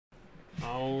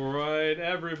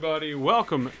everybody?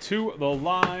 Welcome to the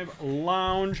live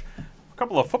lounge. A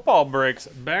couple of football breaks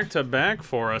back to back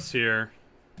for us here.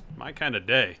 My kind of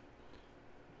day.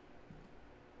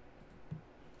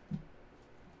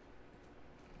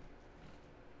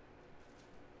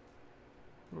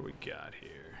 What do we got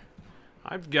here?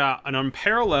 I've got an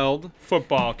Unparalleled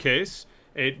football case,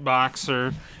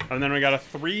 8-boxer, and then we got a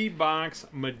 3-box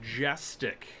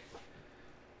Majestic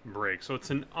break. So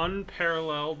it's an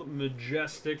Unparalleled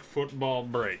Majestic football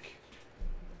break.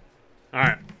 All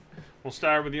right, we'll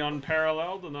start with the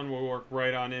Unparalleled, and then we'll work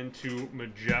right on into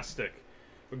Majestic.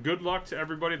 But good luck to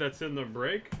everybody that's in the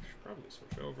break. Should probably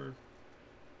switch over.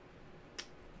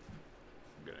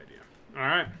 Good idea. All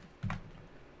right.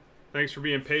 Thanks for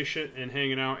being patient and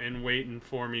hanging out and waiting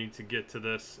for me to get to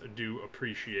this. I do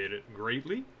appreciate it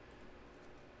greatly.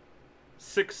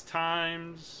 6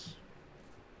 times.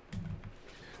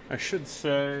 I should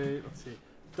say, let's see.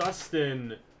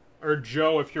 Dustin or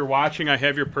Joe, if you're watching, I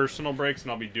have your personal breaks,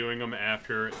 and I'll be doing them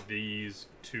after these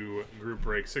 2 group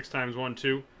breaks. 6 times 1,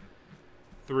 2,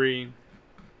 3,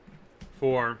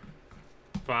 4,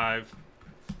 5,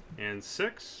 and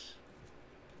 6.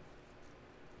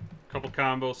 Couple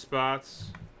combo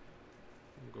spots.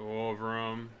 We'll go over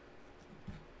them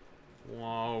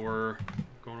while we're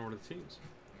going over the teams.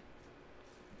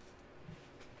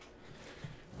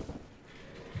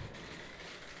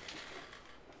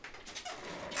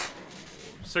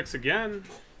 Six again.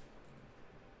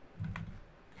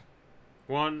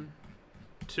 1,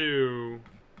 2,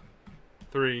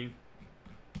 3,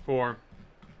 4,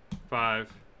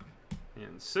 5,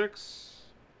 and 6.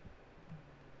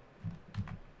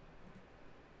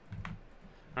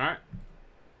 All right.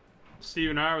 Steve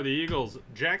and I with the Eagles.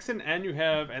 Jackson N, you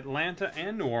have Atlanta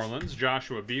and New Orleans.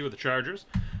 Joshua B with the Chargers.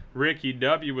 Ricky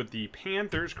W with the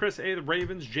Panthers. Chris A, the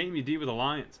Ravens. Jamie D with the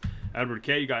Lions. Edward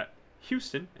K, you got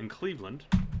Houston and Cleveland.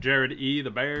 Jared E,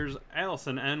 the Bears.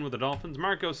 Allison N with the Dolphins.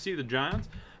 Marco C, the Giants.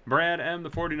 Brad M, the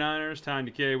 49ers.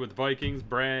 Tanya K with the Vikings.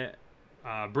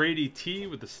 Brady T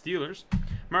with the Steelers.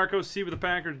 Marcos C with the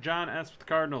Packers. John S with the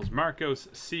Cardinals. Marcos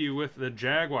C with the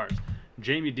Jaguars.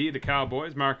 Jamie D, the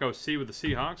Cowboys. Marco C with the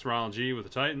Seahawks. Ronald G with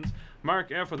the Titans.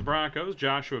 Mark F with the Broncos.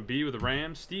 Joshua B with the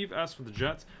Rams. Steve S with the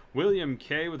Jets. William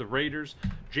K with the Raiders.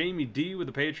 Jamie D with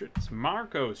the Patriots.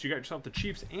 Marcos, you got yourself the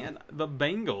Chiefs and the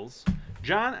Bengals.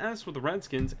 John S with the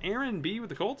Redskins. Aaron B with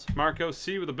the Colts. Marco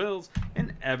C with the Bills.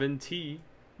 And Evan T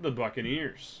the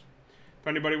Buccaneers. If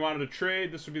anybody wanted to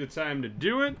trade, this would be the time to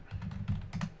do it.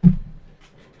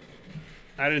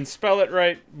 I didn't spell it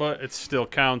right, but it still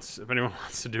counts if anyone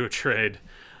wants to do a trade.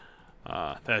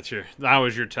 That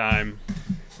was your time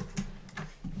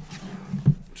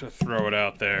to throw it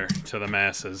out there to the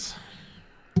masses.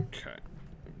 Okay,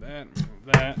 move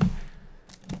that.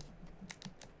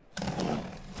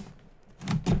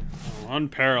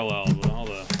 Unparalleled with all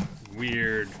the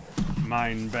weird,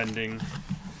 mind-bending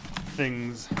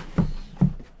things,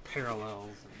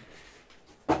 parallels,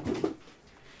 and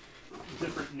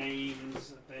different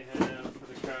names that they have for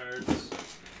the cards.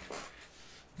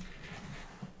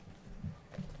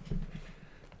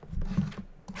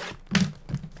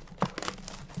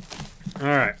 All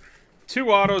right, 2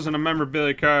 autos and a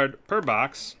memorabilia card per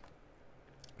box.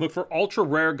 Look for ultra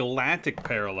rare galactic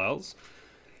parallels.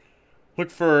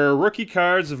 Look for rookie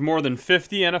cards of more than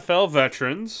 50 NFL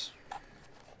veterans.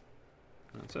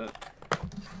 That's it.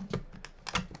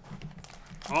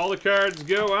 All the cards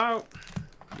go out.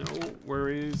 No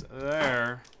worries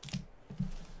there.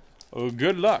 Oh,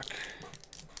 good luck.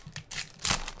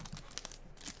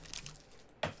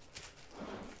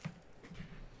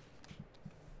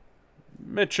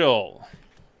 Mitchell.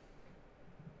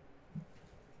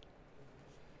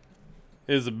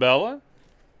 Isabella.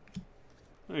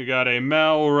 We got a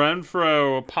Mel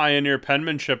Renfro Pioneer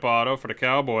Penmanship auto for the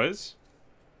Cowboys.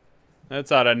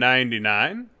 That's out of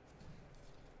 99.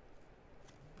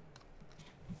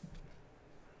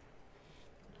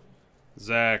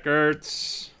 Zach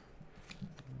Ertz,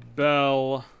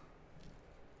 Bell.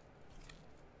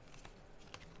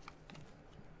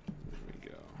 There we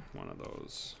go. One of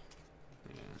those.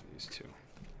 Yeah, these 2.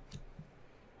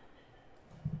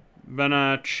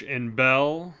 Benach and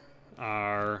Bell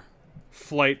are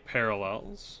flight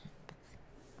parallels.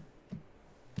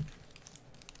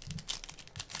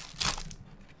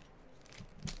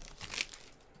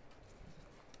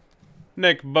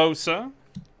 Nick Bosa.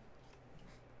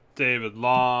 David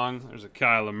Long. There's a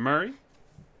Kyler Murray.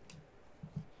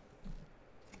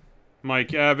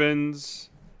 Mike Evans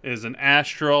is an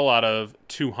Astral out of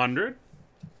 200.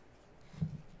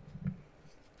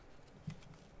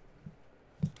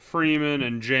 Freeman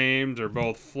and James are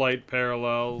both flight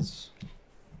parallels.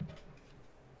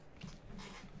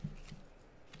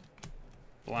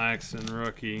 Blackson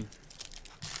rookie.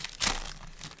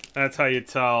 That's how you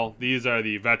tell. These are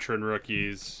the veteran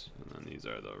rookies. And then these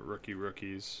are the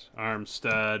rookies.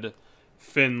 Armstead,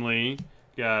 Finley.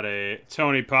 Got a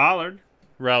Tony Pollard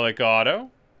relic auto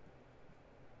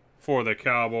for the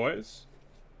Cowboys.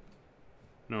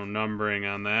 No numbering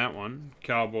on that one.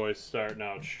 Cowboys starting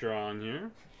out strong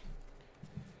here.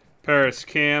 Paris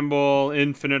Campbell,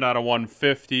 infinite out of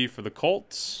 150 for the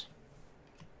Colts.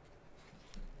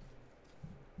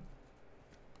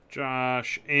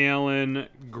 Josh Allen,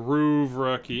 groove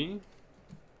rookie.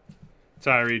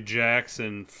 Tyree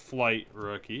Jackson, flight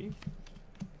rookie.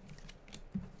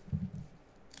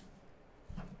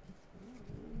 I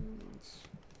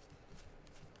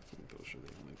think those are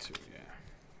the only two, yeah.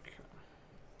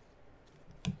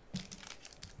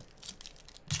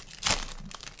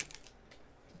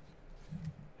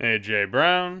 Okay. A.J.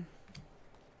 Brown.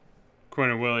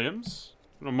 Quinn Williams.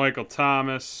 Michael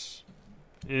Thomas.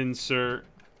 Insert.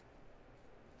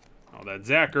 Oh, that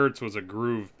Zach Ertz was a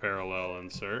groove parallel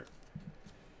insert.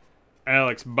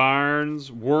 Alex Barnes,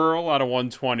 whirl out of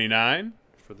 129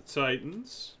 for the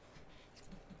Titans.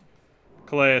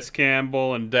 Calais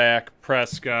Campbell and Dak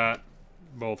Prescott,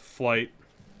 both flight.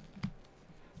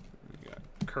 We got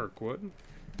Kirkwood.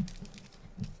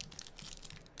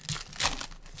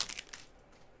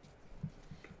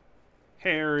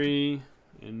 Harry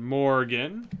and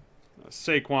Morgan. A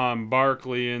Saquon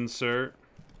Barkley insert.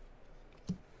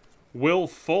 Will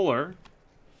Fuller.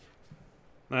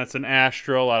 That's an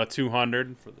Astro out of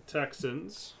 200 for the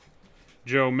Texans.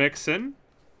 Joe Mixon.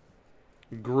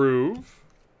 Groove.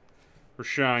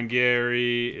 Rashawn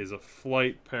Gary is a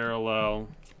flight parallel.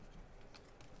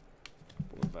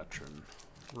 Couple of veteran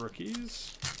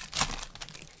rookies.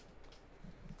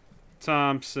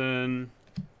 Thompson.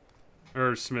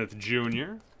 Irv Smith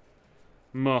Jr.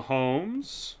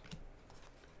 Mahomes.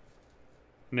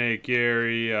 Nate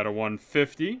Gary out of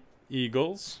 150.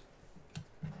 Eagles.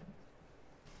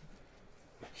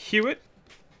 Hewitt.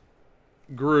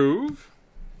 Groove.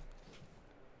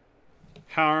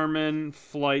 Harmon.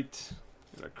 Flight.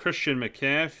 Christian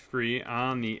McCaffrey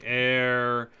on the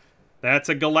air. That's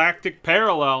a galactic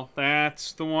parallel.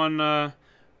 That's the one,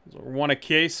 won a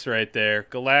case right there.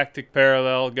 Galactic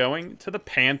parallel going to the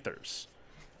Panthers.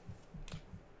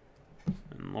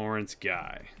 And Lawrence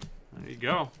Guy. There you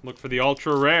go. Look for the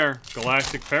ultra rare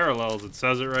galactic parallels. It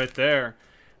says it right there.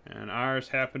 And ours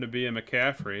happened to be a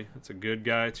McCaffrey. That's a good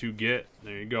guy to get.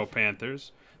 There you go,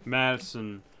 Panthers.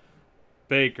 Madison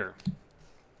Baker.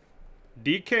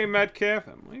 DK Metcalf.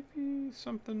 That might be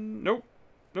something. Nope.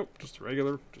 Nope. Just a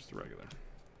regular. Just a regular.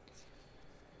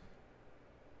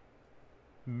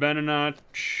 Beninoch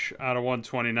out of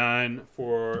 129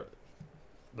 for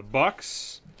the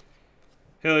Bucks.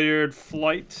 Hilliard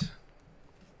flight.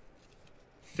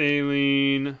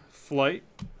 Thaleen flight.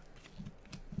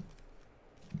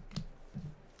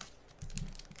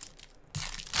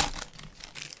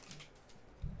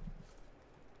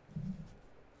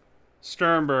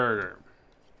 Sternberger.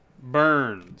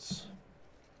 Burns.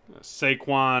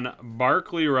 Saquon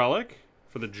Barkley relic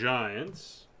for the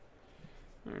Giants.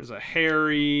 There's a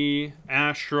Harry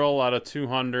Astral out of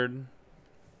 200.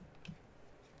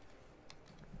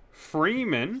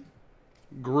 Freeman.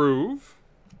 Groove.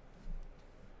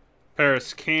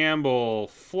 Paris Campbell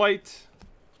flight.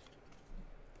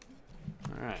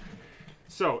 All right.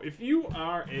 So if you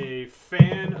are a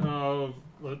fan of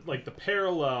like the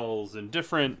parallels and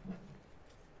different,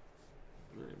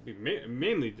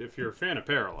 mainly if you're a fan of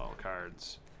parallel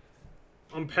cards,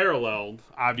 Unparalleled,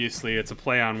 obviously it's a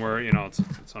play on where, you know,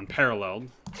 it's unparalleled.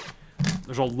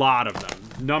 There's a lot of them,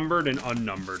 numbered and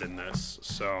unnumbered in this,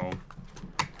 so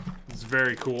it's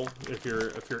very cool if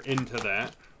you're into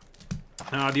that.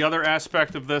 The other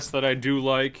aspect of this that I do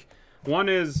like, one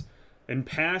is in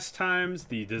past times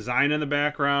the design in the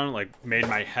background like made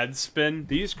my head spin.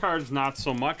 These cards not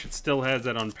so much. It still has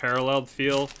that unparalleled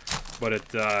feel, but it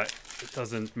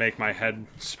doesn't make my head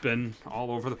spin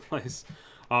all over the place.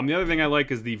 The other thing I like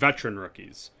is the veteran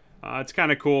rookies. It's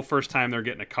kind of cool. First time they're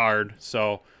getting a card,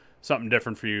 so something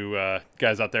different for you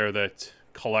guys out there that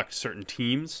collect certain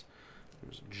teams.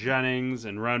 There's Jennings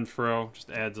and Renfro. Just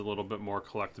adds a little bit more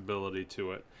collectability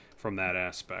to it from that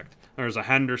aspect. There's a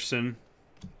Henderson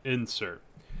insert.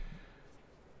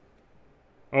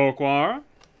 Okwara.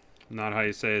 Not how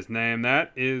you say his name.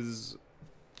 That is...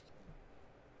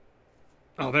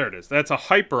 Oh, there it is. That's a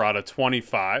hyper out of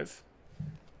 25.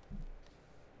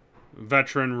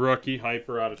 Veteran rookie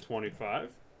hyper out of 25.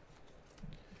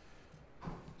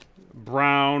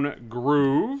 Brown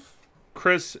Groove.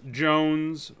 Chris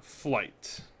Jones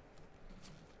flight.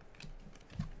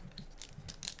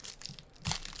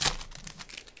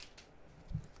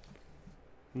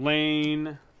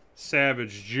 Lane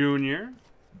Savage Jr.,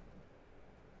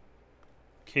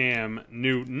 Cam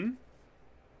Newton,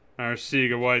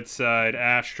 Arcega Whiteside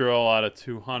Astral out of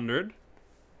 200.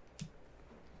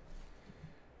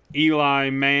 Eli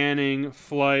Manning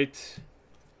Flight.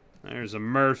 There's a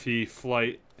Murphy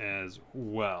Flight as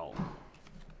well.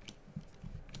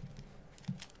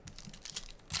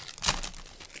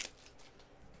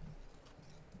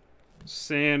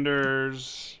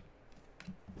 Sanders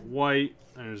White.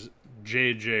 There's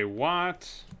J.J.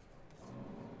 Watt.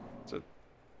 It's a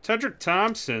Tedrick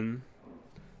Thompson.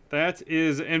 That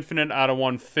is infinite out of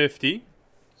 150.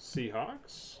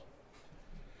 Seahawks.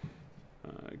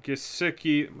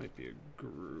 Gesicki. That might be a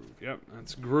Groove. Yep,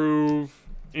 that's Groove.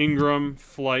 Ingram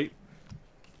Flight.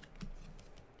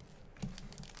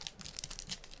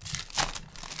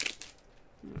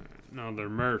 Another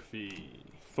Murphy.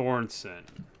 Thornton.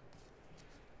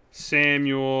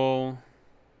 Samuel.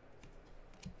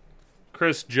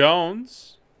 Chris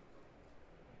Jones.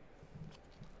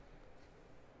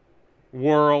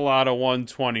 Whirl out of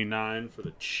 129 for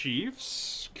the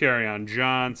Chiefs. Kerryon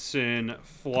Johnson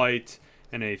Flight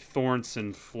and a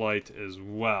Thornton Flight as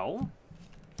well.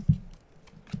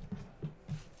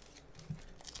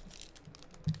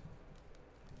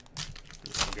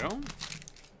 There we go.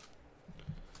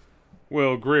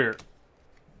 Will Greer.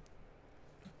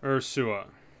 Ursua.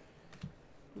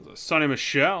 Sonny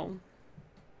Michel.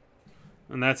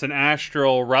 And that's an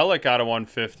Astral Relic out of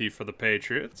 150 for the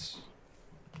Patriots.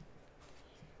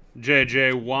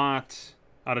 J.J. Watt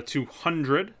out of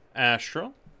 200.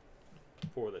 Astral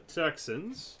for the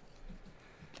Texans.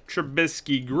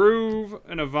 Trubisky Groove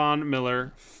and a Von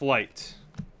Miller Flight.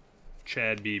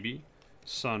 Chad Beebe,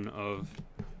 son of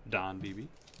Don Beebe,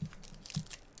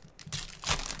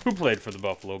 who played for the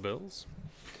Buffalo Bills.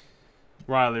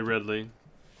 Riley Ridley.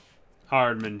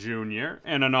 Hardman Jr.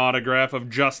 And an autograph of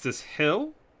Justice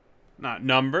Hill, not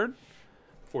numbered,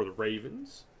 for the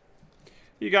Ravens.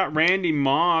 You got Randy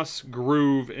Moss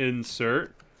Groove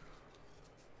insert.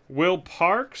 Will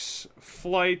Parks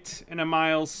Flight and a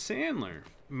Miles Sandler.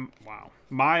 Wow.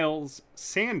 Miles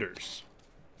Sanders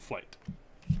Flight.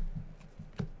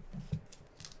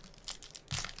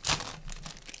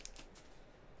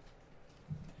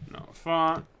 No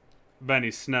font.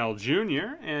 Benny Snell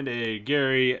Jr. and a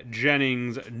Gary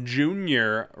Jennings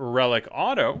Jr. Relic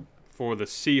Auto for the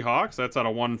Seahawks. That's out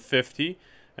of 150,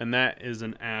 and that is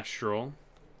an Astral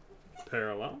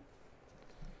Parallel.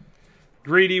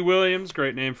 Greedy Williams,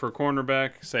 great name for a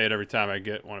cornerback. Say it every time I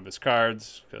get one of his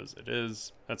cards, because it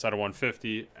is. That's out of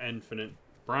 150. Infinite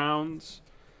Browns.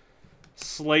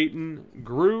 Slayton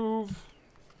Groove.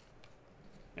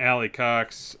 Allie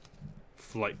Cox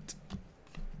Flight.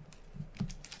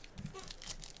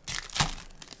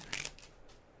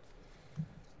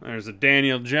 There's a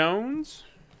Daniel Jones.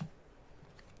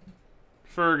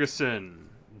 Ferguson.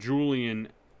 Julian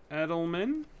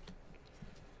Edelman.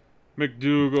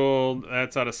 McDougald,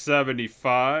 that's out of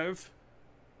 75.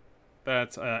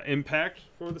 That's Impact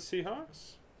for the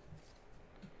Seahawks.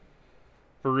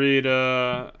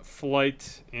 Burita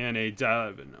Flight and a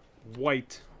Devin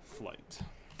White Flight.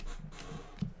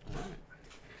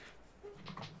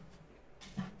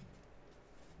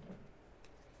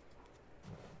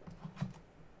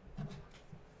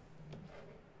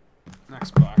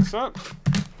 Next box up.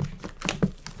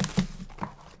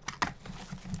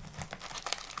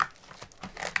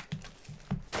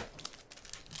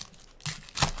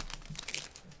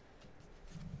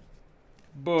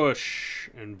 Bush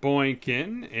and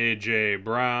Boykin, A.J.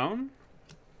 Brown,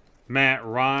 Matt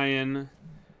Ryan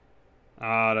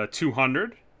out of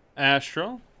 200,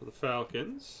 Astral for the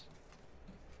Falcons,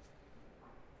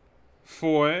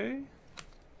 Foy,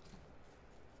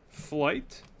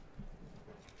 Flight,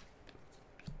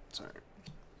 sorry,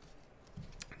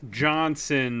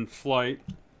 Johnson Flight.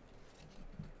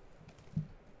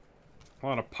 A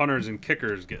lot of punters and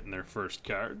kickers getting their first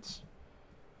cards.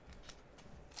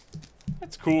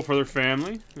 That's cool for their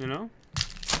family, you know.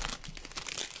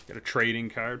 Get a trading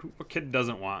card. What kid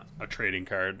doesn't want a trading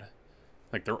card?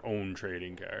 Like their own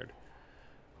trading card.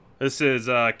 This is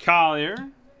Collier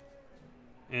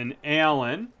and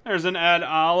Allen. There's an Ed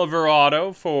Oliver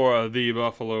auto for the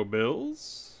Buffalo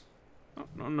Bills. Oh,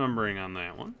 no numbering on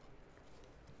that one.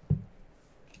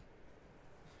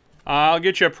 I'll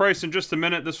get you a price in just a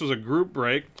minute. This was a group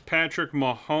break. Patrick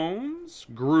Mahomes,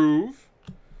 Groove.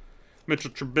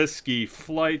 Mitchell Trubisky,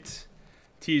 Flight.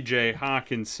 TJ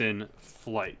Hawkinson,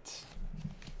 Flight.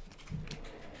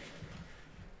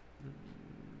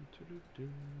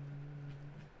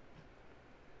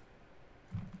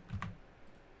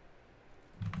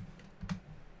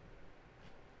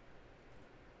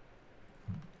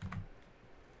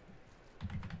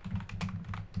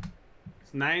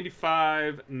 It's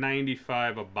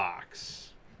 $95.95 a box.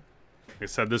 Like I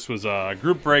said, this was a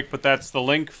group break, but that's the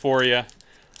link for you.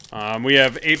 We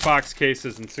have 8-box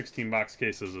cases and 16-box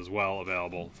cases as well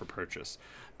available for purchase.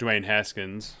 Dwayne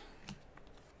Haskins,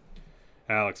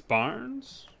 Alex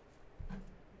Barnes,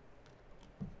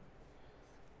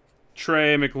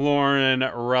 Trey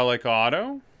McLaurin Relic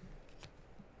Auto.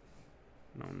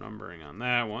 No numbering on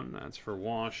that one. That's for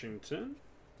Washington.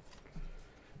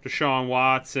 Deshaun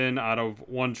Watson out of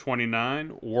 129.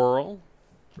 Whirl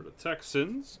for the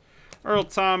Texans. Earl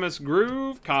Thomas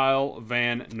Groove. Kyle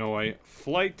Van Noy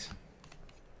Flight.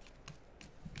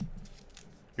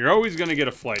 You're always going to get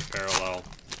a flight parallel.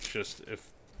 It's just if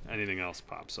anything else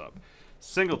pops up.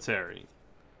 Singletary.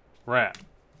 Rat.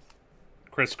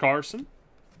 Chris Carson.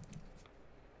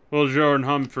 Will Jordan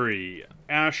Humphrey.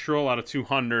 Astral out of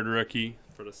 200 rookie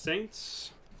for the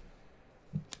Saints.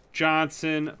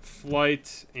 Johnson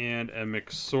Flight and a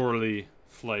McSorley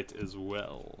Flight as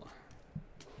well.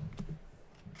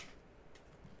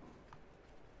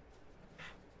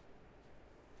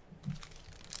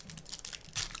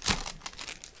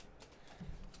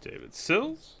 David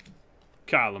Sills,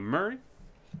 Kyler Murray,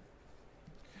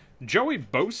 Joey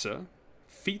Bosa,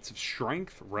 Feats of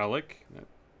Strength Relic. That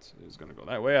is going to go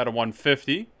that way out of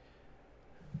 150.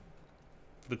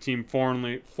 For the team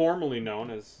formerly known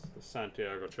as the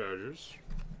Santiago Chargers,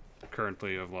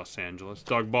 currently of Los Angeles.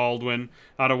 Doug Baldwin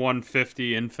out of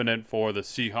 150, Infinite for the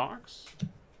Seahawks.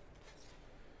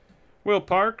 Will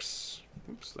Parks,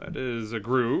 oops, that is a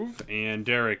Groove, and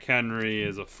Derrick Henry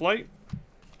is a Flight.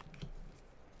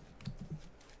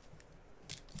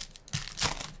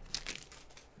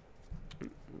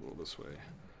 This way.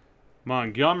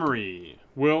 Montgomery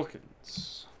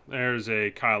Wilkins. There's a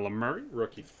Kyler Murray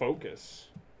rookie focus.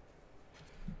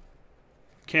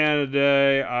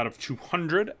 Canada out of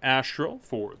 200 Astral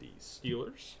for the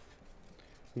Steelers.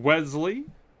 Wesley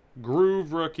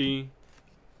Groove rookie.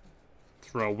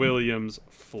 Throw Williams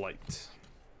Flight.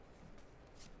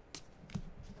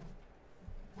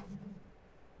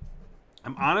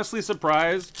 I'm honestly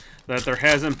surprised that there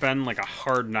hasn't been like a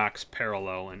Hard Knocks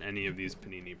parallel in any of these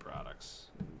Panini products.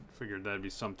 Figured that'd be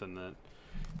something that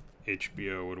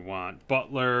HBO would want.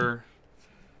 Butler,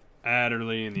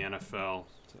 Adderley in the NFL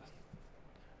to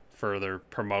further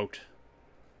promote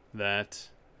that.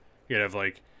 You'd have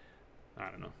like,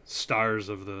 I don't know, stars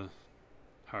of the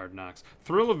Hard Knocks.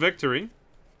 Thrill of Victory.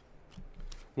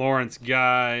 Lawrence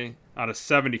Guy out of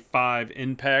 75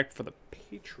 Impact for the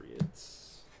Patriots.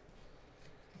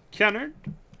 Kennard,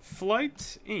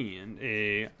 Flight, and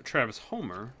a Travis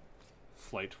Homer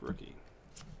Flight rookie.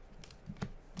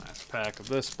 Last pack of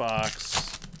this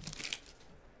box.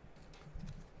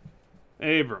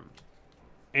 Abram,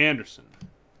 Anderson,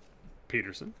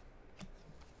 Peterson,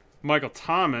 Michael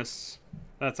Thomas.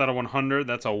 That's out of 100.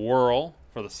 That's a Whirl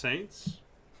for the Saints.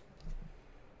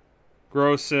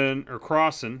 Crossan,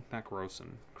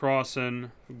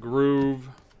 Groove,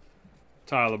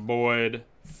 Tyler Boyd,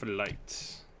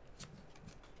 Flight.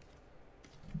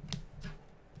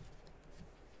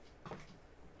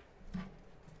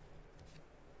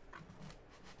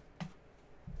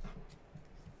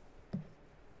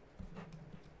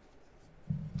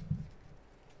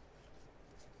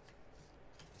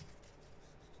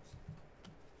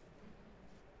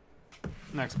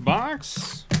 Next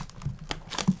box.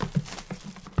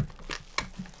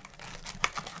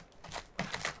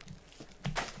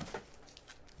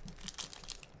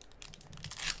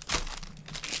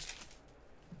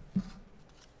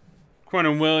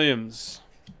 Quentin Williams.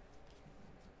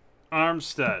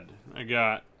 Armstead. I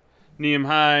got Nyheim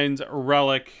Hines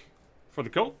Relic for the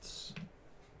Colts.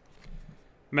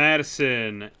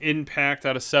 Madison Impact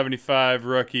out of 75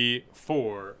 rookie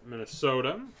for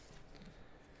Minnesota.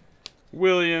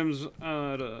 Williams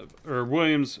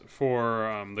Williams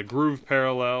for the Groove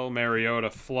Parallel, Mariota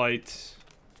Flight.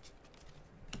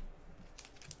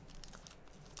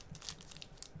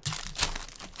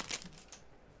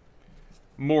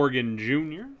 Morgan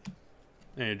Jr.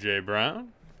 A.J.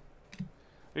 Brown.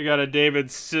 We got a David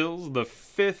Sills, the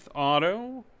 5th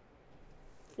auto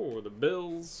for the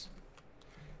Bills.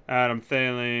 Adam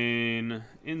Thielen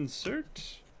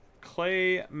insert.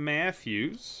 Clay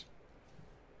Matthews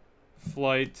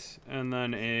Flight, and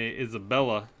then a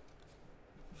Isabella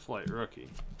Flight rookie.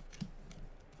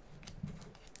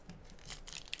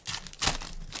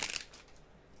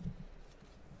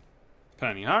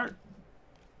 Penny Hart.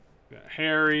 Got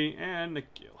Harry and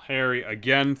Nikhil. Harry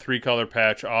again, 3-color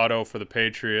patch auto for the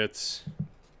Patriots.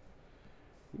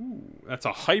 Ooh, that's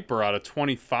a hyper out of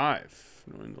 25.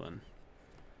 New England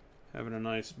having a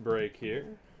nice break here.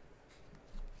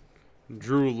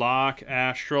 Drew Lock,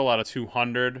 Astral out of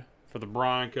 200 for the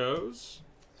Broncos.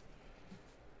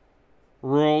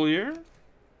 Rollier,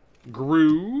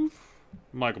 Groove,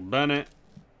 Michael Bennett,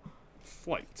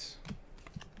 Flight.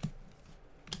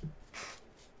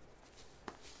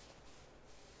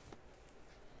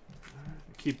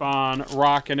 Keep on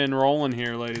rocking and rolling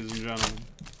here, ladies and gentlemen.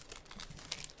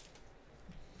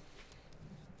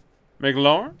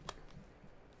 McLaurin?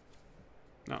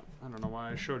 No, I don't know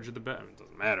why I showed you the back. It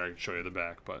doesn't matter, I can show you the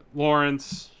back. But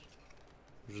Lawrence,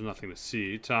 there's nothing to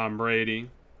see. Tom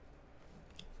Brady.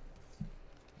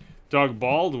 Doug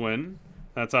Baldwin,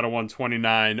 that's out of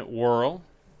 129. Whirl.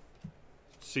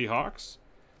 Seahawks.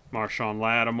 Marshawn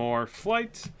Lattimore,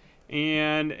 Flight.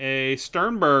 And a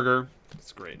Sternberger,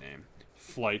 that's a great name.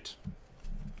 Flight.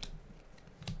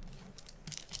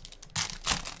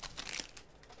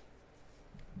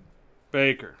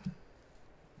 Baker.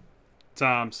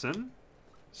 Thompson.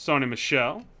 Sony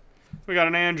Michel. We got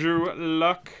an Andrew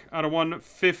Luck out of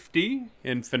 150.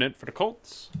 Infinite for the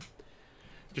Colts.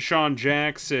 Deshaun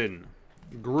Jackson.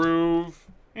 Groove.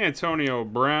 Antonio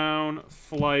Brown.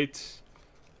 Flight.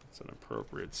 It's an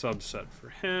appropriate subset for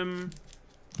him.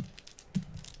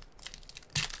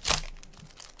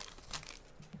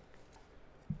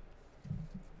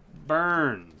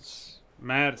 Burns,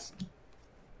 Madison,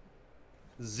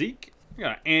 Zeke. We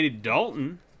got Andy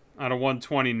Dalton out of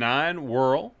 129.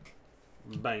 Whirl,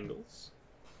 Bengals.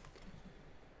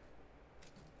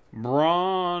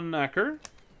 Bronnecker,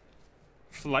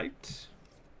 Flight.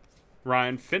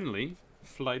 Ryan Finley,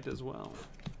 Flight as well.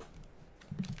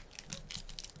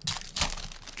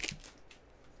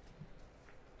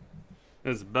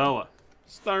 Isabella,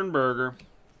 Sternberger,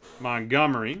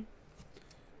 Montgomery.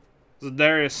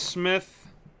 Darius Smith,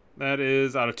 that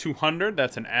is out of 200.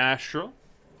 That's an Astral.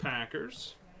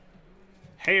 Packers.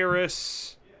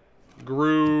 Harris,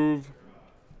 Groove,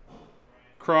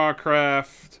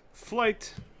 Crawcraft,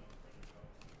 Flight.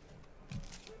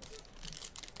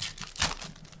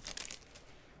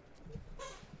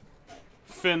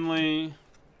 Finley,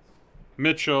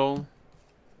 Mitchell,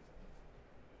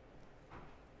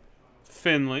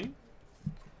 Finley,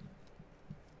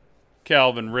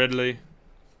 Calvin Ridley.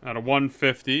 Out of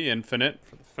 150, Infinite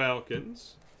for the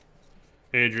Falcons.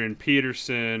 Adrian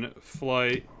Peterson,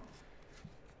 Flight.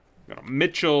 Got a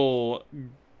Mitchell,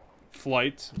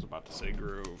 Flight. I was about to say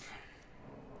Groove.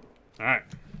 All right.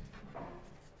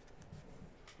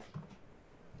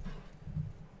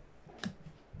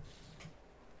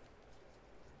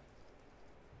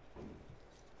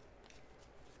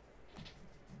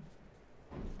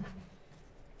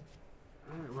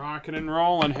 All right, rocking and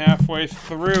rolling halfway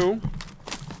through.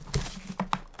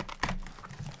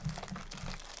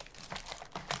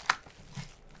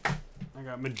 I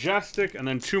got Majestic and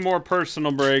then 2 more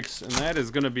personal breaks, and that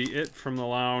is going to be it from the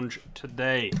lounge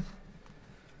today.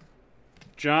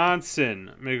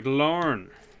 Johnson, McLaurin,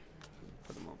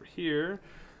 put them over here.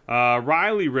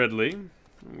 Riley Ridley,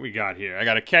 what we got here? I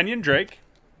got a Kenyon Drake.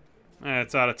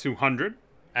 That's out of 200.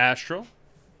 Astral,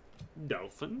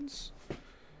 Dolphins.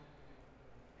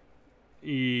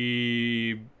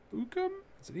 Ibukum?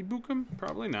 Is it Ibukum?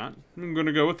 Probably not. I'm going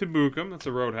to go with Ibukum. That's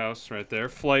a Roadhouse right there.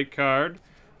 Flight card.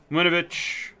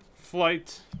 Winovich,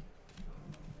 Flight.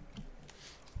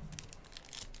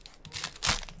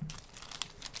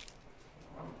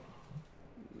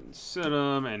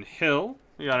 Sidham and Hill.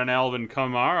 We got an Alvin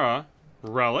Kamara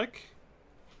relic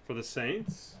for the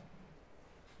Saints.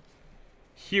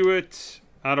 Hewitt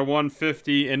out of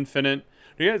 150, Infinite.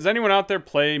 Does anyone out there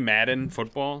play Madden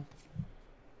football?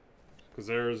 Because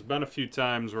there's been a few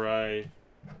times where I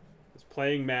was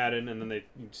playing Madden and then you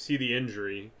see the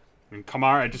injury. And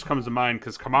Kamara, it just comes to mind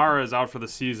because Kamara is out for the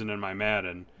season in my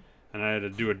Madden. And I had to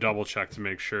do a double check to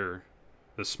make sure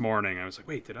this morning. I was like,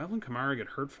 wait, did Alvin Kamara get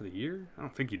hurt for the year? I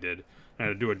don't think he did. I had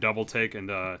to do a double take and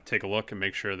take a look and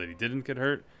make sure that he didn't get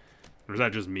hurt. Or was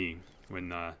that just me when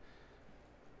the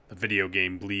video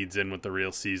game bleeds in with the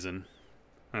real season?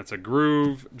 That's a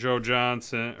Groove, John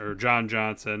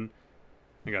Johnson.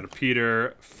 I got a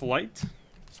Peter Flight.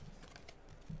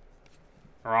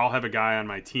 Or I'll have a guy on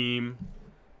my team.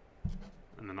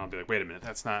 And then I'll be like, wait a minute,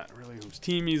 that's not really whose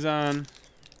team he's on.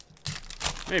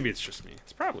 Maybe it's just me.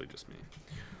 It's probably just me.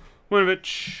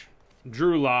 Winovich,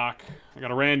 Drew Lock. I got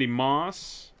a Randy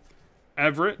Moss.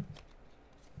 Everett.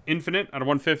 Infinite out of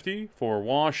 150 for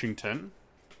Washington.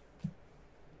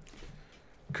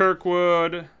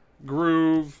 Kirkwood,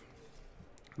 Groove.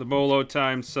 The Bolo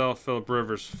time self, Phillip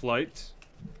Rivers Flight.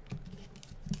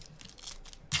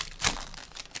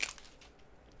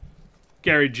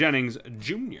 Gary Jennings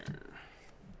Jr.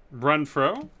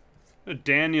 Renfro.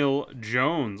 Daniel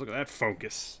Jones. Look at that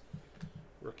focus.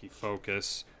 Rookie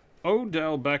focus.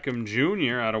 Odell Beckham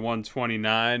Jr. out of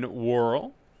 129.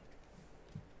 Whirl.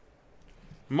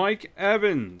 Mike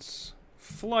Evans.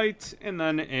 Flight. And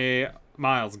then a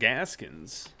Myles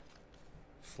Gaskins.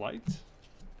 Flight.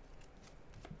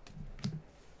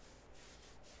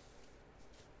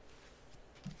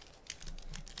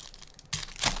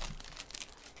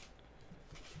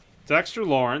 Dexter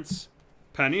Lawrence.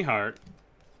 Penny Hart.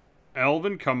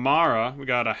 Alvin Kamara. We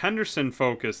got a Henderson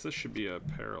focus. This should be a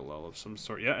parallel of some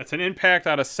sort. Yeah, it's an impact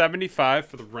out of 75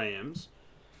 for the Rams.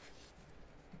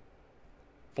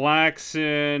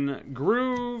 Blackson,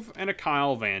 Groove, and a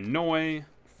Kyle Van Noy.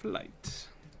 Flight.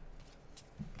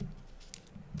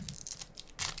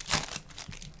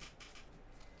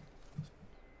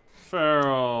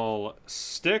 Farrell,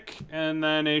 Stick, and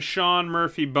then a Sean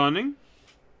Murphy Bunning.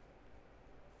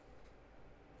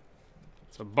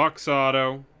 It's a Bucks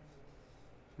auto.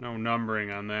 No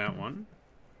numbering on that one.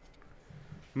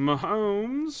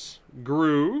 Mahomes,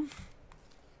 Groove,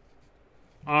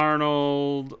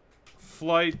 Arnold,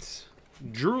 Flight,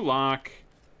 Drew Lock,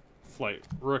 Flight,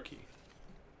 Rookie.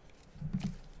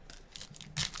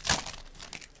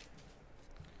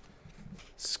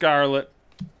 Scarlet,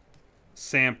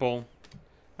 Sample,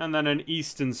 and then an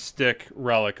Easton Stick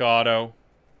Relic auto.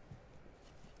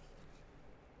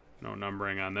 No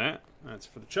numbering on that. That's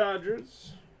for the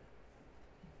Chargers.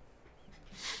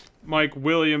 Mike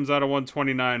Williams out of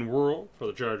 129 Whirl for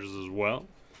the Chargers as well.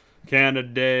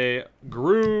 Canada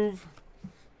Groove.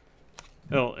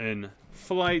 Hilton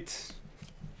Flight.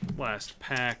 Last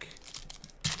pack.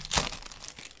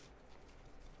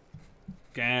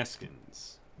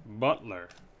 Gaskins. Butler.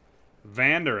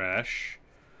 Van Der Esch.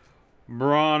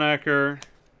 Bronnecker.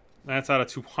 That's out of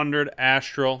 200.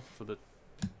 Astral for the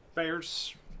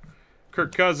Bears.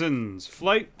 Kirk Cousins.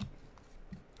 Flight.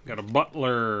 Got a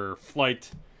Butler.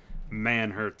 Flight.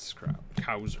 Manhurts.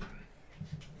 Cowser.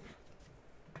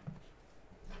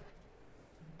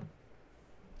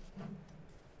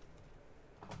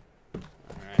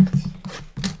 Alright.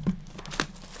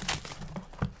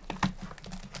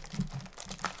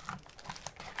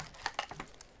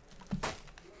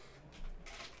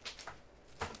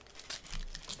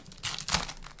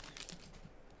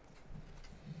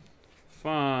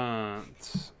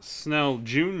 Font. Snell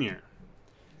Jr.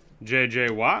 J.J.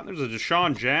 Watt. There's a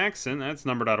Deshaun Jackson. That's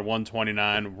numbered out of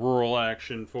 129. Rural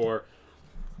action for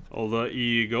the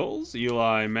Eagles.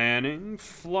 Eli Manning.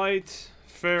 Flight.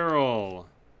 Farrell.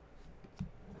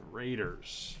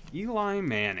 Raiders. Eli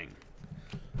Manning.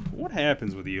 What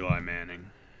happens with Eli Manning?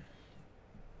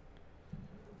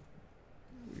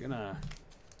 Is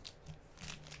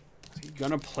he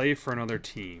gonna play for another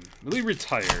team? Will he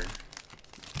retire?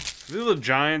 Will the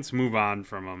Giants move on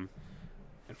from him?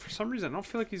 And for some reason, I don't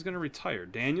feel like he's going to retire.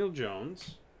 Daniel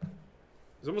Jones.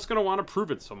 He's almost going to want to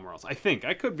prove it somewhere else. I think.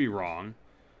 I could be wrong.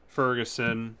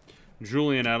 Ferguson.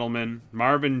 Julian Edelman.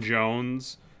 Marvin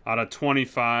Jones. Out of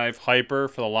 25. Hyper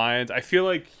for the Lions. I feel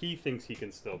like he thinks he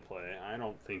can still play. I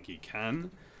don't think he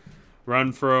can.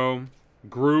 Renfro.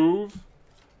 Groove.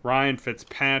 Ryan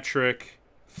Fitzpatrick.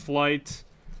 Flight.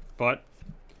 But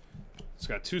he's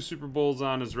got 2 Super Bowls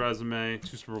on his resume,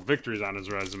 2 Super Bowl victories on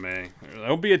his resume.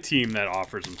 There'll be a team that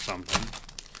offers him something.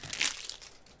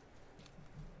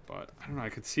 But, I don't know, I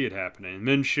could see it happening.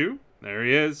 Minshew, there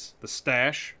he is. The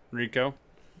stash, Rico.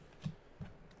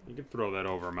 You can throw that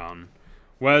over a mountain.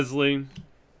 Wesley,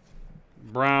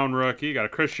 Brown rookie. Got a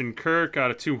Christian Kirk out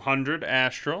of 200,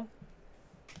 Astral.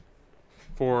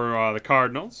 For the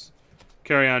Cardinals.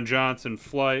 Kerryon Johnson,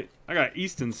 Flight. I got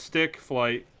Easton Stick,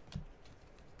 Flight.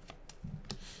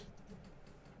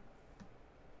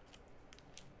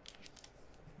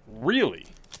 Really?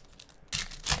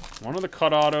 One of the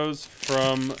cut autos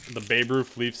from the Babe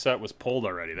Ruth Leaf set was pulled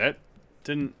already. That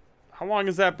didn't... How long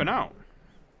has that been out?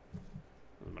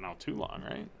 It's been out too long,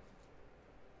 right?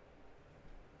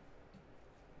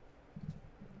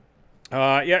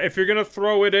 Yeah, if you're going to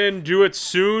throw it in, do it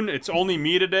soon. It's only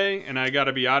me today, and I got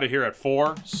to be out of here at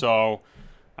 4. So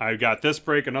I've got this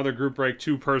break, another group break,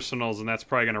 2 personals, and that's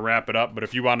probably going to wrap it up. But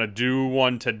if you want to do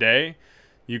one today,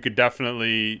 you could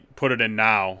definitely put it in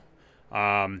now.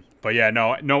 But yeah,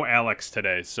 no Alex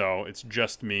today, so it's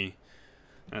just me.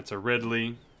 That's a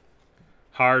Ridley.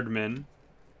 Hardman.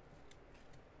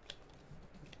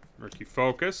 Rookie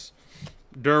focus.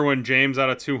 Derwin James out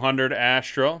of 200,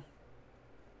 Astro.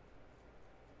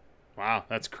 Wow,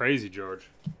 that's crazy, George.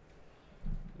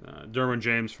 Derwin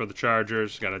James for the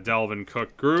Chargers. Got a Delvin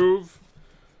Cook Groove.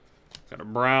 Got a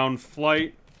Brown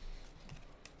Flight.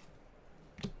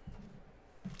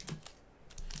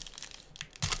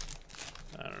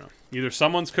 Either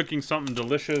someone's cooking something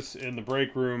delicious in the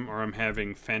break room, or I'm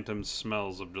having phantom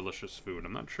smells of delicious food.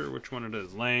 I'm not sure which one it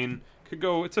is. Lane could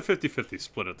go. It's a 50-50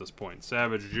 split at this point.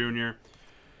 Savage Jr.,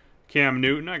 Cam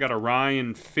Newton. I got a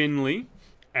Ryan Finley,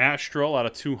 Astral out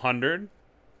of 200.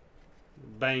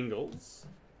 Bengals.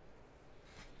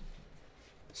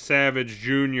 Savage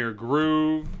Jr.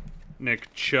 Groove.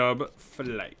 Nick Chubb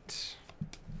Flight.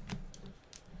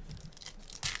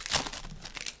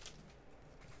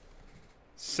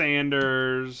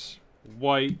 Sanders,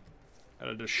 White, out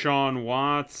of Deshaun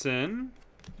Watson,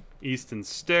 Easton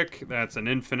Stick, that's an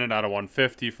infinite out of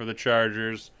 150 for the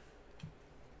Chargers.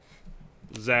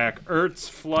 Zach Ertz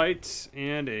Flight,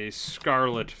 and a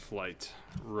Scarlet Flight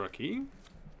rookie.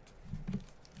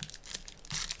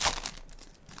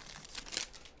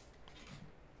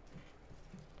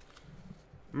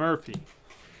 Murphy,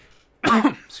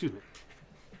 excuse me,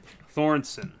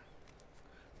 Thornton,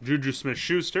 Juju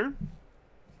Smith-Schuster.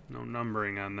 No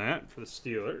numbering on that for the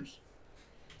Steelers.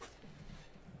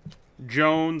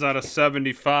 Jones out of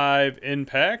 75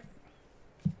 impact.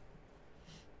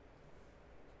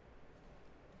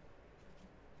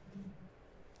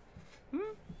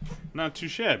 Not too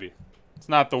shabby. It's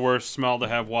not the worst smell to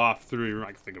have waft through. I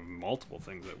can think of multiple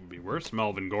things that would be worse.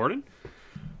 Melvin Gordon.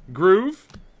 Groove.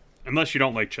 Unless you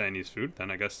don't like Chinese food,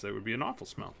 then I guess that would be an awful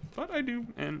smell. But I do,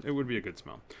 and it would be a good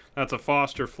smell. That's a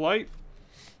Foster Flight.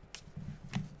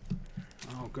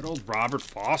 Oh, good old Robert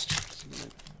Foster.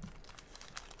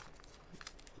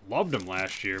 Loved him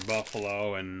last year,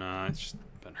 Buffalo, and it's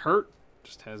just been hurt.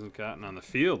 Just hasn't gotten on the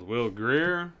field. Will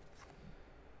Greer.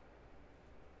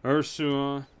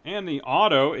 Ursula. And the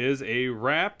auto is a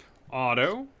wrap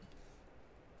auto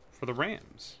for the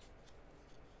Rams.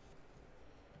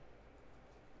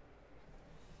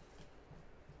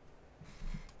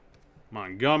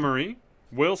 Montgomery.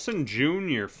 Wilson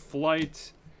Jr.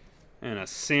 Flight. And a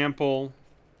sample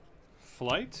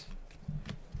Flight.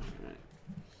 All right.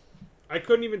 I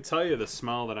couldn't even tell you the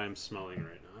smell that I'm smelling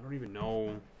right now. I don't even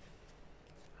know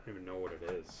what it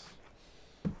is.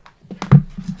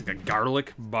 Like a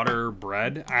garlic butter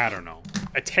bread? I don't know.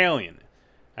 Italian.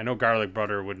 I know garlic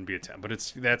butter wouldn't be Italian,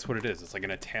 but that's what it is. It's like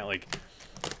an Italian, like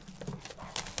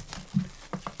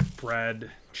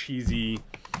bread, cheesy,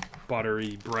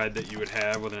 buttery bread that you would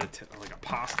have with like a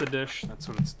pasta dish. That's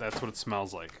what it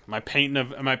smells like. Am I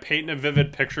painting a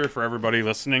vivid picture for everybody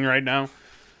listening right now?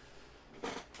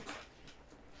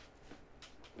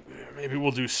 Maybe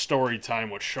we'll do story time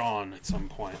with Sean at some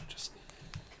point. Just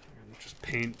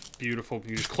paint beautiful.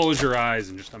 You just close your eyes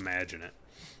and just imagine it.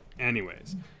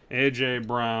 Anyways, AJ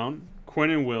Brown,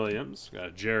 Quinnen Williams,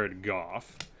 got Jared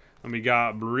Goff, and we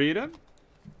got Breida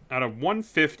out of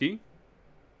 150.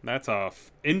 That's a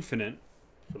infinite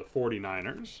for the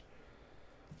 49ers.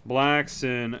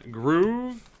 Blackson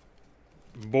Groove,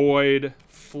 Boyd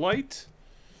Flight.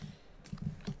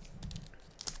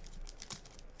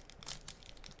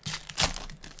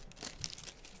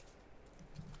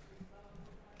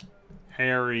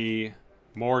 Harry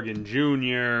Morgan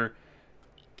Jr.,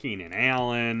 Keenan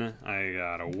Allen. I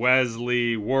got a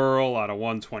Wesley Whirl out of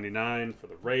 129 for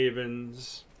the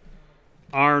Ravens.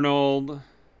 Arnold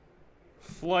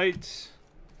Flight.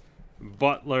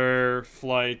 Butler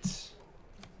Flight.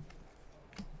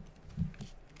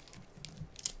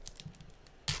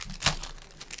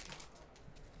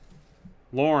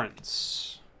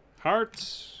 Lawrence Hart.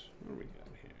 What do we got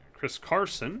here? Chris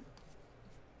Carson.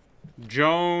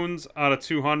 Jones out of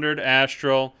 200.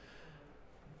 Astral.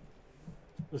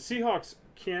 The Seahawks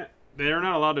can't. They're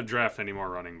not allowed to draft any more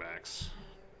running backs.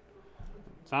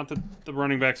 It's not that the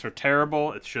running backs are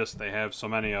terrible. It's just they have so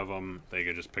many of them, they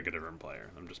could just pick a different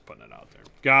player. I'm just putting it out there.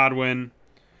 Godwin,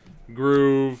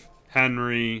 Groove,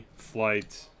 Henry,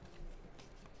 Flight.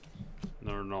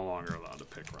 They're no longer allowed to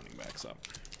pick running backs up.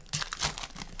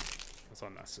 That's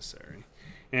unnecessary.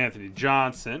 Anthony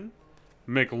Johnson,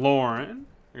 McLaurin.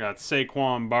 I got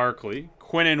Saquon Barkley,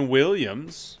 Quinnen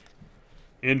Williams,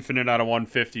 infinite out of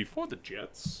 150 for the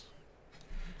Jets.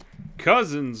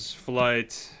 Cousins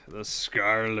Flight, the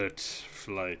Scarlet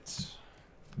Flight.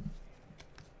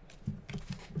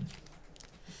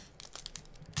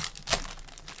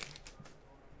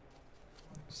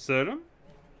 Sidham,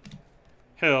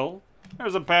 Hill.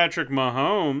 There's a Patrick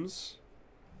Mahomes.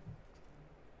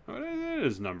 Oh, it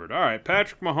is numbered. All right,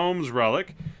 Patrick Mahomes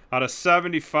relic out of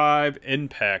 75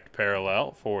 impact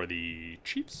parallel for the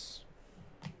Chiefs.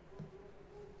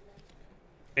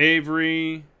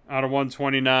 Avery out of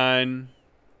 129.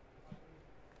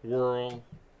 Whirl.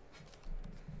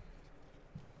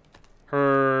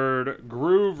 Herd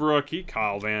Groove rookie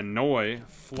Kyle Van Noy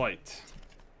Flight.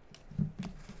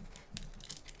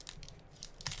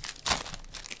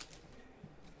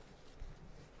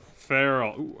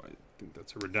 Farrell. Ooh, I think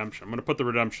that's a redemption. I'm going to put the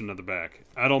redemption at the back.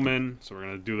 Edelman. So we're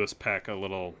going to do this pack a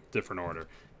little different order.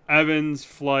 Evans,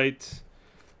 Flight.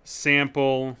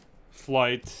 Sample,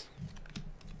 Flight.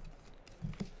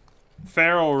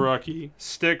 Farrell rookie.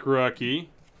 Stick rookie.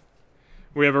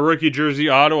 We have a rookie jersey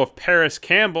auto of Paris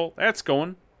Campbell. That's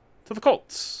going to the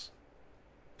Colts.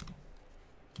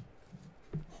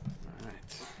 All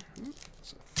right.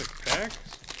 It's a thick pack.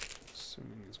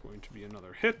 Assuming it's going to be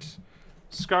another hit.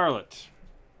 Scarlet.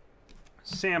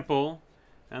 Sample.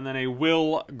 And then a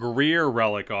Will Greer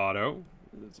relic auto.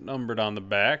 It's numbered on the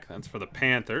back. That's for the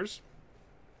Panthers.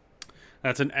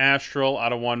 That's an Astral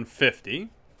out of 150.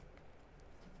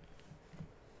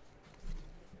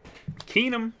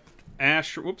 Keenum.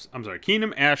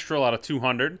 Keenum Astral out of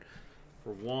 200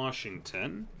 for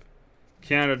Washington.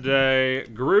 Canada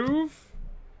Groove.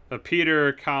 A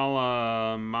Peter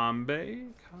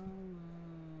Kalamambe.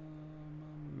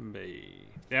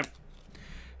 Yep.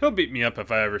 He'll beat me up if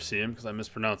I ever see him because I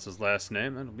mispronounced his last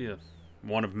name. That'll be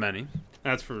one of many.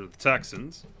 That's for the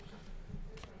Texans.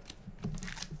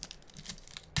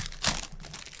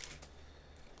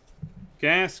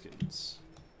 Gaskins.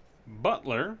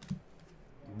 Butler.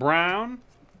 Brown.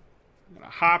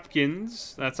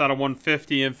 Hopkins. That's out of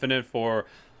 150 infinite for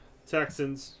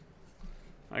Texans.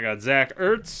 I got Zach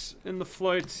Ertz in the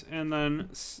flight. And then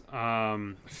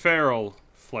Farrell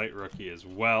flight rookie as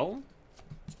well.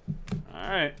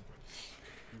 Alright.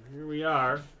 Here we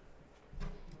are.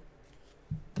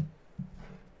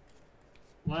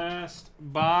 Last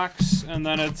box. And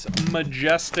then it's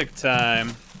Majestic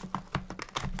time.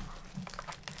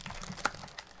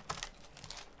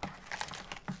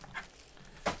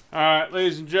 Alright,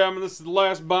 ladies and gentlemen, this is the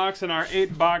last box in our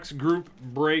 8-box group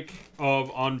break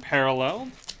of Unparalleled.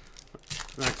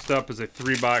 Next up is a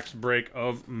 3-box break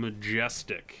of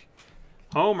Majestic.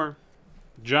 Homer,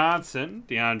 Johnson,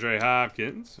 DeAndre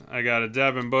Hopkins. I got a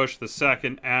Devin Bush, the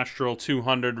second Astral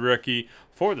 200 rookie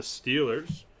for the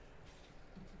Steelers.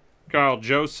 Carl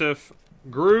Joseph,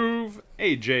 Groove,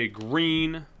 AJ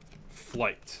Green,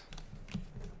 Flight.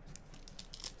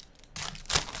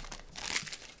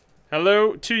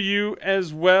 Hello to you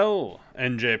as well,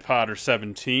 NJ Potter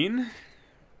 17.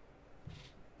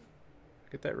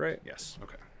 Get that right? Yes.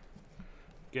 Okay.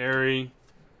 Gary,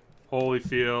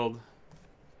 Holyfield,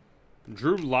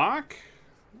 Drew Lock,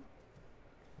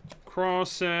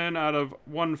 Crossan out of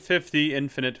 150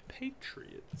 Infinite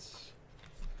Patriots.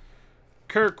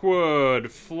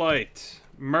 Kirkwood, Flight.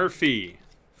 Murphy,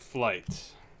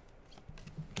 Flight.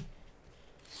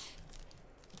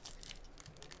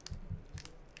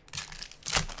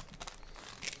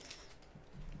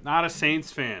 Not a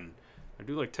Saints fan. I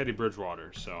do like Teddy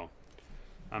Bridgewater, so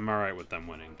I'm all right with them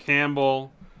winning.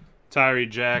 Campbell, Tyree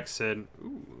Jackson.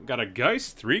 Ooh, got a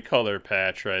Geist 3-color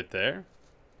patch right there.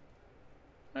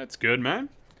 That's good, man.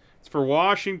 It's for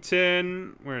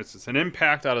Washington. Where is this? An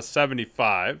impact out of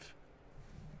 75.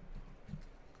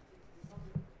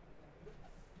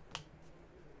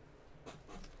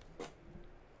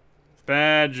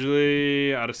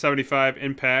 Badgley out of 75.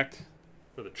 Impact.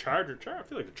 For the Charger. I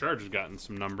feel like the Charger's gotten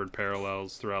some numbered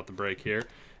parallels throughout the break here.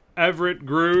 Everett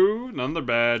Grew, another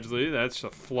Badgley. That's a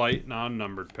Flight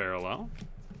non-numbered parallel.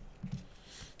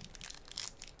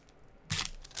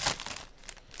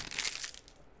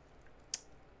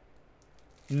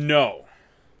 No,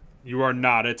 you are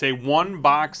not. It's a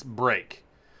 1-box break.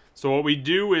 So what we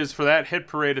do is for that hit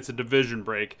parade, it's a division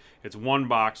break. It's 1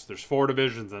 box. There's 4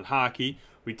 divisions in hockey.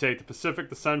 We take the Pacific,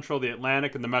 the Central, the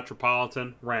Atlantic, and the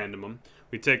Metropolitan, random them.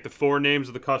 We take the 4 names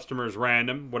of the customers,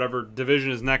 random. Whatever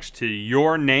division is next to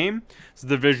your name is the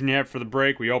division you have for the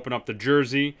break. We open up the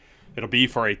jersey. It'll be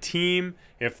for a team.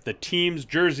 If the team's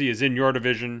jersey is in your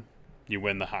division, you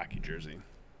win the hockey jersey.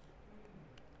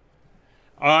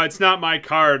 It's not my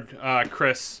card,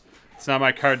 Chris. It's not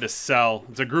my card to sell.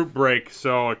 It's a group break,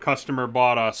 so a customer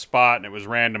bought a spot and it was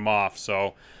random off.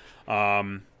 So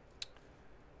I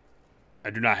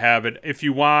do not have it. If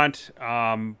you want,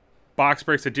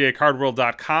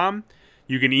 boxbreaks@dacardworld.com.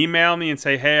 You can email me and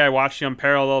say, hey, I watched the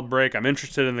Unparalleled break. I'm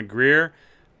interested in the Greer.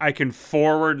 I can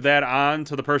forward that on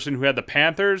to the person who had the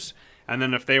Panthers. And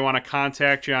then if they want to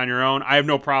contact you on your own, I have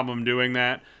no problem doing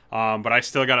that. But I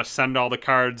still got to send all the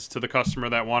cards to the customer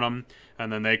that won them.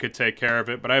 And then they could take care of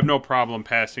it. But I have no problem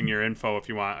passing your info if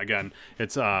you want. Again,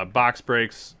 it's Box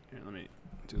Breaks. Here, let me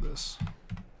do this.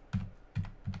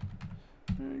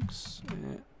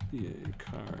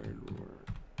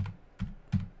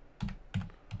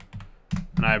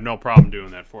 And I have no problem doing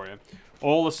that for you.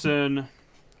 Olesen,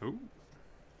 ooh,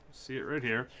 see it right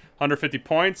here. 150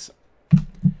 points.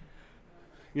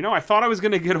 You know, I thought I was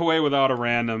going to get away without a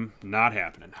random. Not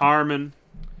happening. Harmon,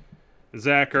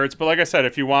 Zach Ertz. But like I said,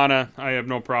 if you want to, I have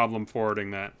no problem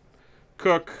forwarding that.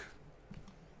 Cook,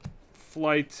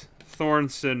 Flight,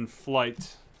 Thornton,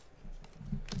 Flight.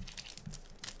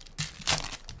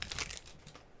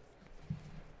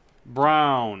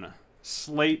 Brown,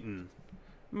 Slayton,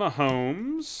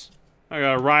 Mahomes. I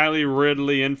got Riley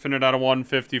Ridley, infinite out of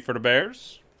 150 for the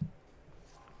Bears.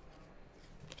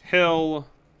 Hill,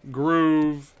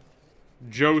 Groove,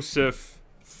 Joseph,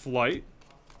 Flight.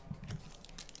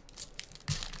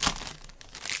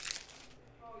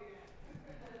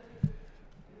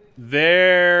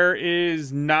 There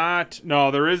is not, no,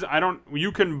 there is, I don't,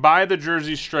 you can buy the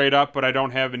jersey straight up, but I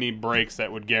don't have any breaks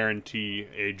that would guarantee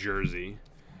a jersey.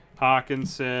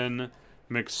 Hawkinson,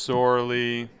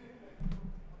 McSorley.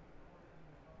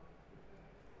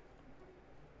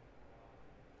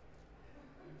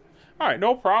 All right,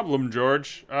 no problem,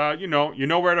 George. You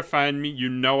know where to find me. You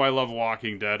know I love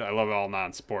Walking Dead. I love all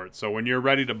non-sports. So when you're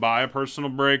ready to buy a personal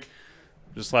break,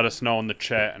 just let us know in the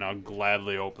chat, and I'll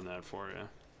gladly open that for you.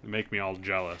 You make me all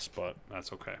jealous, but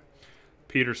that's okay.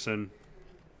 Peterson.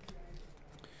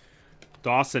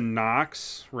 Dawson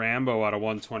Knox. Rambo out of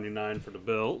 129 for the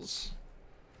Bills.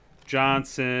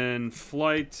 Johnson.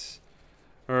 Flight.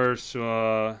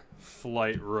 Ursula.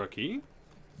 Flight rookie.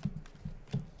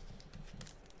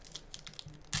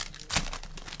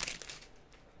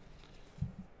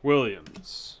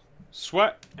 Williams.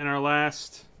 Sweat. And our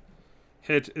last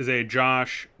hit is a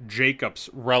Josh Jacobs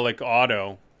relic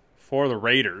auto for the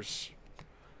Raiders.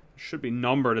 Should be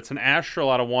numbered. It's an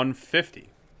Astral out of 150.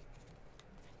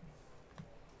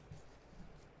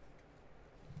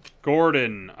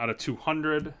 Gordon out of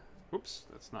 200. Oops,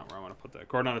 that's not where I want to put that.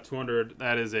 Gordon out of 200.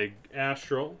 That is a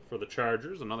Astral for the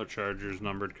Chargers. Another Chargers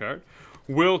numbered card.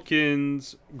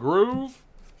 Wilkins, Groove.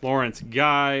 Lawrence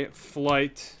Guy,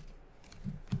 Flight.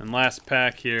 And last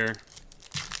pack here.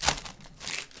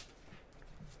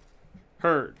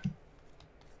 Hurd.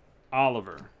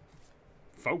 Oliver.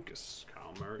 Focus.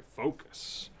 Kyle Murray.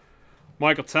 Focus.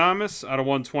 Michael Thomas out of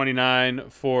 129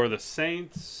 for the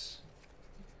Saints.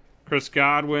 Chris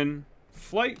Godwin.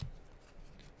 Flight.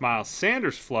 Miles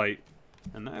Sanders. Flight.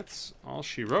 And that's all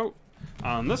she wrote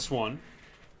on this one.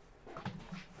 I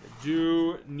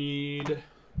do need to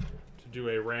do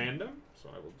a random, so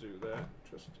I will do that.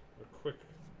 Just a quick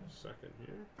second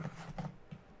here.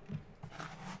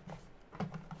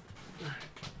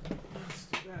 Let's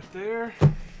do that there.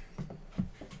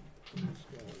 Let's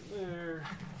go there.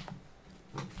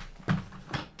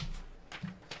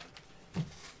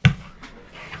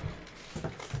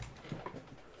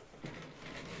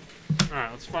 All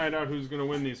right, let's find out who's going to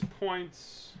win these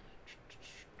points.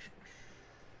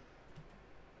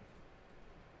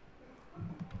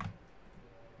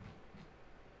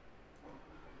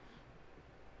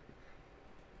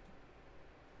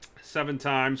 Seven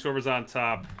times. Whoever's on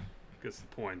top gets the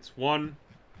points. 1,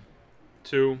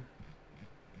 2,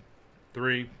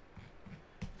 3,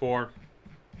 4,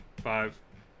 5,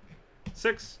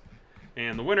 6.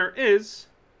 And the winner is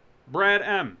Brad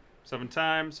M. 7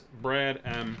 times. Brad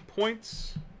M.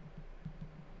 points.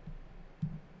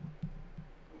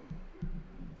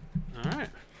 All right.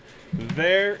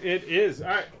 There it is. All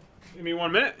right. Give me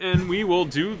 1 minute, and we will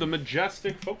do the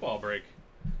Majestic football break.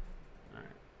 All right.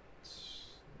 Let's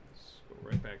go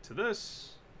right back to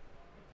this.